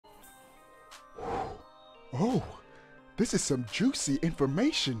Oh, this is some juicy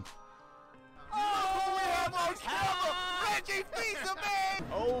information. Oh, we almost have Reggie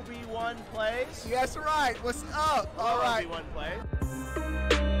Fils-Aimé! Obi-Wan plays. That's right. What's up? All right. Obi-Wan plays.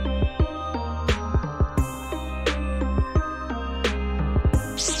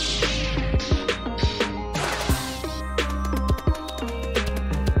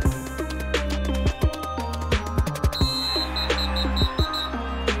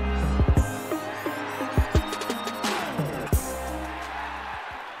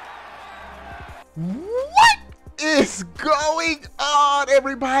 What is going on,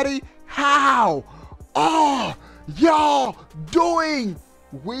 everybody? How are y'all doing?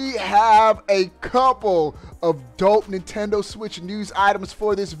 We have a couple of dope Nintendo Switch news items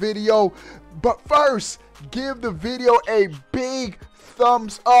for this video. But first, give the video a big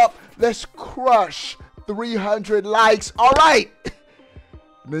thumbs up. Let's crush 300 likes. All right.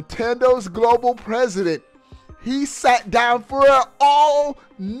 Nintendo's global president, he sat down for an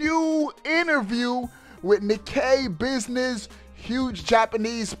all-new interview with Nikkei Business, huge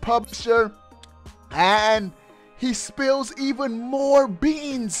Japanese publisher, and he spills even more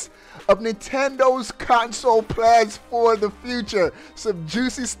beans of Nintendo's console plans for the future. Some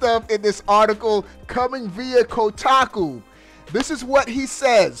juicy stuff in this article coming via Kotaku. This is what he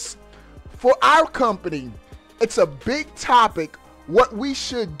says. For our company, it's a big topic what we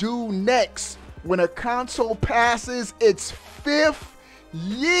should do next when a console passes its 5th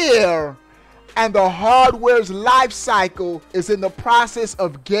year and the hardware's life cycle is in the process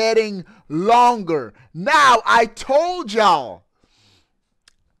of getting longer. Now, I told y'all,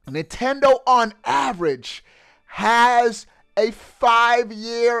 Nintendo on average has a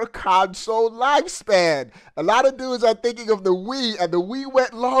 5-year console lifespan. A lot of dudes are thinking of the Wii, and the Wii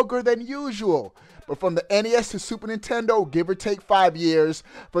went longer than usual. But from the NES to Super Nintendo, give or take 5 years.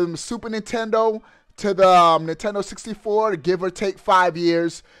 From the Super Nintendo to the Nintendo 64, give or take 5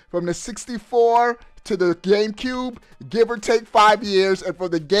 years. From the 64 to the GameCube, give or take 5 years. And from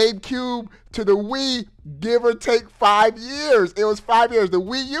the GameCube to the Wii, give or take 5 years. It was 5 years. The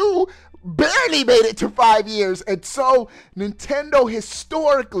Wii U barely made it to 5 years. And so Nintendo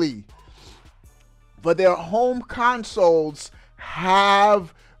historically, for their home consoles,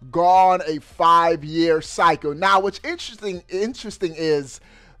 have gone a 5-year cycle. Now, what's interesting is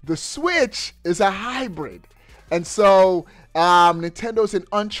the Switch is a hybrid. And so Nintendo's in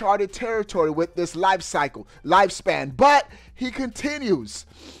uncharted territory with this lifespan. But he continues.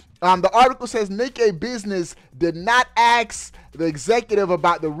 The article says Nikkei Business did not ask the executive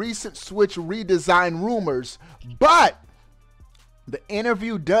about the recent Switch redesign rumors, but the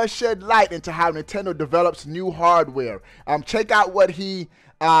interview does shed light into how Nintendo develops new hardware. Check out what he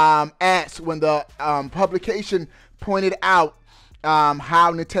asked when the publication pointed out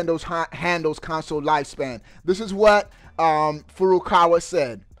how Nintendo's handles console lifespan. This is what Furukawa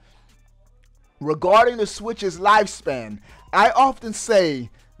said. Regarding the Switch's lifespan, I often say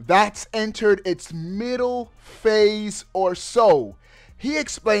that's entered its middle phase or so. He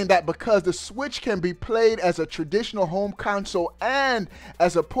explained that because the Switch can be played as a traditional home console and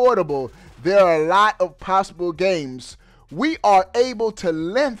as a portable, there are a lot of possible games. We are able to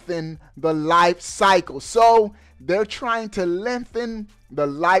lengthen the life cycle. So they're trying to lengthen the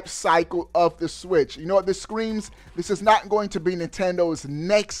life cycle of the Switch. You know what this screams? This is not going to be Nintendo's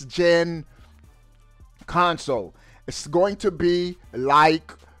next gen console. It's going to be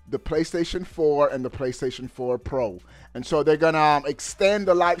like the PlayStation 4 and the PlayStation 4 Pro. And so they're going to extend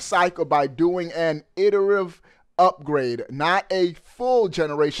the life cycle by doing an iterative upgrade. Not a full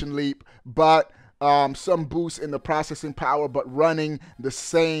generation leap, but some boost in the processing power, but running the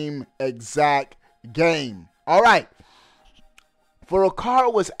same exact game. All right.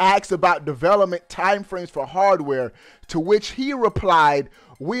 Furukawa was asked about development timeframes for hardware, to which he replied,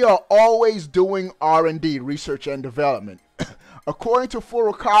 "We are always doing R&D, research and development." According to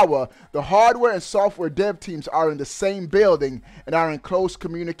Furukawa, the hardware and software dev teams are in the same building and are in close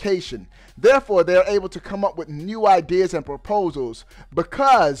communication. Therefore, they are able to come up with new ideas and proposals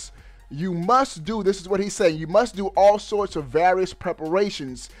because you must do, this is what he's saying, you must do all sorts of various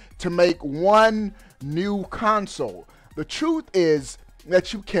preparations to make one new console. The truth is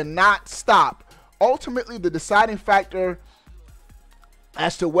that you cannot stop. Ultimately, the deciding factor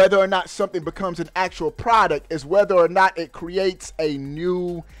as to whether or not something becomes an actual product is whether or not it creates a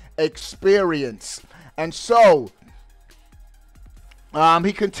new experience. And so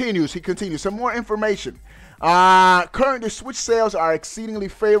he continues some more information. Currently, Switch sales are exceedingly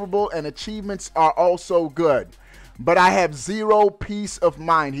favorable and achievements are also good. but I have zero peace of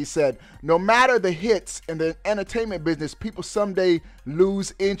mind. He said, no matter the hits in the entertainment business, people someday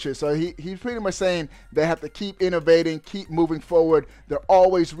lose interest. So he's pretty much saying they have to keep innovating, keep moving forward. They're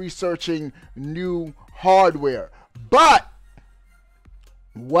always researching new hardware. But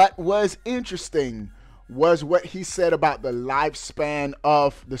what was interesting was what he said about the lifespan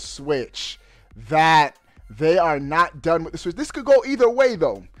of the Switch, that they are not done with the Switch. This could go either way,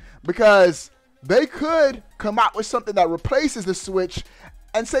 though, because they could come out with something that replaces the Switch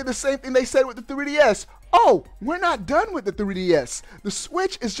and say the same thing they said with the 3DS. Oh, we're not done with the 3DS. The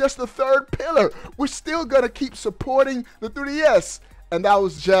Switch is just the third pillar. We're still going to keep supporting the 3DS. And that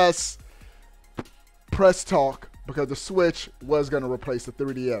was just press talk, because the Switch was going to replace the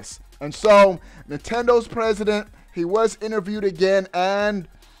 3DS. And so Nintendo's president, he was interviewed again, and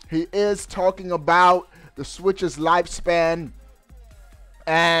he is talking about the Switch's lifespan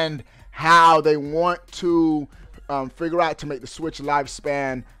and how they want to figure out to make the Switch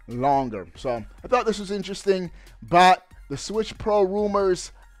lifespan longer. So I thought this was interesting, but the Switch Pro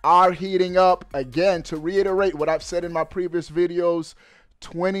rumors are heating up. Again, to reiterate what I've said in my previous videos,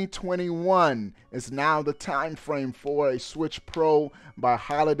 2021 is now the time frame for a Switch Pro by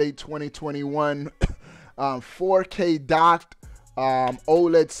holiday 2021. 4K docked,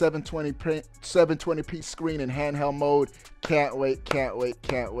 OLED 720p screen in handheld mode. Can't wait, can't wait,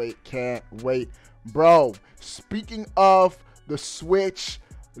 can't wait, can't wait. Bro, speaking of the Switch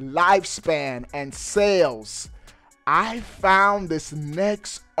lifespan and sales, I found this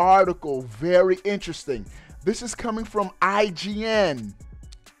next article very interesting. This is coming from IGN,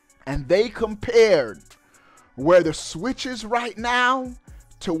 and they compared where the Switch is right now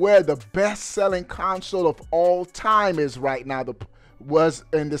to where the best-selling console of all time is right now. Was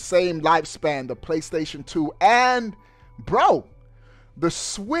in the same lifespan, the PlayStation 2. And, bro, the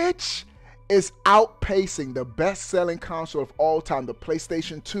Switch is outpacing the best-selling console of all time, the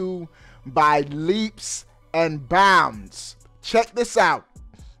PlayStation 2, by leaps and bounds. Check this out.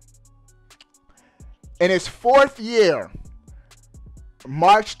 In its fourth year,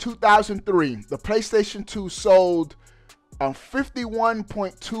 March 2003, the PlayStation 2 sold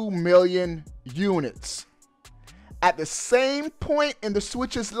 51.2 million units. At the same point in the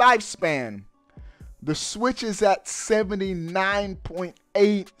Switch's lifespan, the Switch is at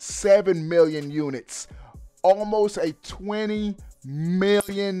 79.87 million units. Almost a 20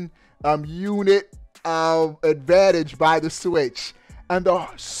 million unit advantage by the Switch. And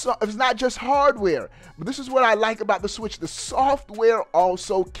it's not just hardware, but this is what I like about the Switch. The software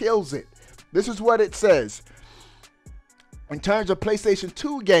also kills it. This is what it says. In terms of PlayStation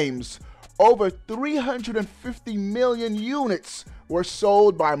 2 games, over 350 million units were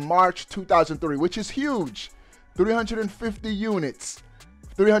sold by March 2003, which is huge. 350 units.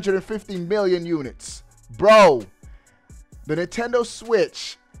 350 million units. Bro, the Nintendo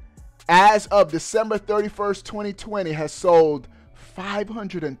Switch, as of December 31st, 2020, has sold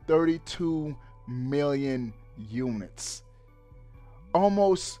 532 million units.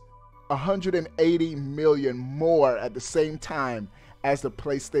 Almost 180 million more at the same time as the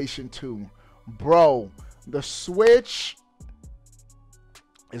PlayStation 2. Bro, the Switch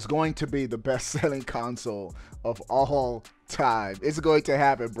is going to be the best-selling console of all time. It's going to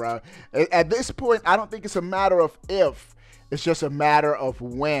happen, bro. At this point, I don't think it's a matter of if. It's just a matter of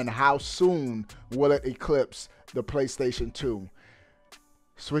when. How soon will it eclipse the PlayStation 2?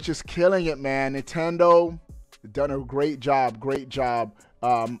 Switch is killing it, man. Nintendo done a great job with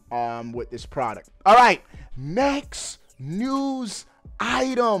this product. All right, next news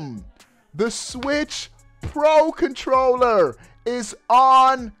item. The Switch Pro controller is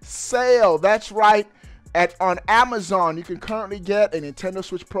on sale. That's right. On Amazon, you can currently get a Nintendo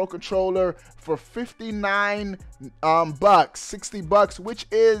Switch Pro controller for $59 $60, which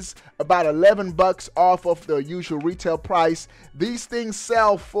is about $11 off of the usual retail price. These things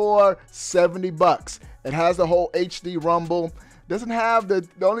sell for $70. It has the whole HD rumble. Doesn't have the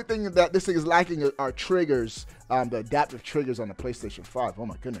only thing that this thing is lacking are triggers, the adaptive triggers on the PlayStation 5. Oh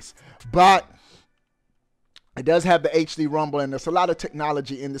my goodness. But it does have the HD rumble, and there's a lot of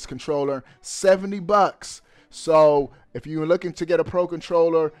technology in this controller. $70. So if you're looking to get a Pro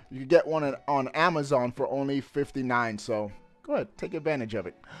controller, you can get one on Amazon for only $59. So go ahead, take advantage of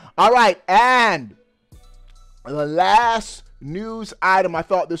it. All right, and the last news item, I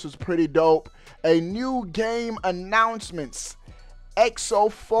thought this was pretty dope. A new game announcements.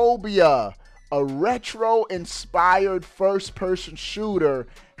 Exophobia, a retro-inspired first-person shooter,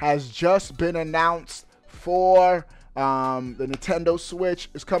 has just been announced for the Nintendo Switch.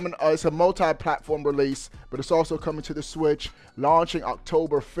 It's coming. It's a multi-platform release, but it's also coming to the Switch, launching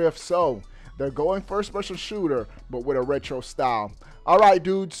October 5th. So They're going first-person shooter, but with a retro style. All right,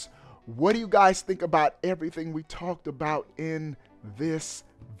 dudes, what do you guys think about everything we talked about in this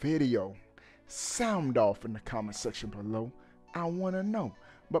video? Sound off in the comment section below. I want to know.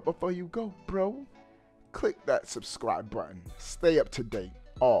 But before you go, bro, click that subscribe button. Stay up to date.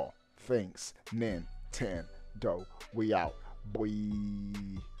 All things Nintendo. We out, boy.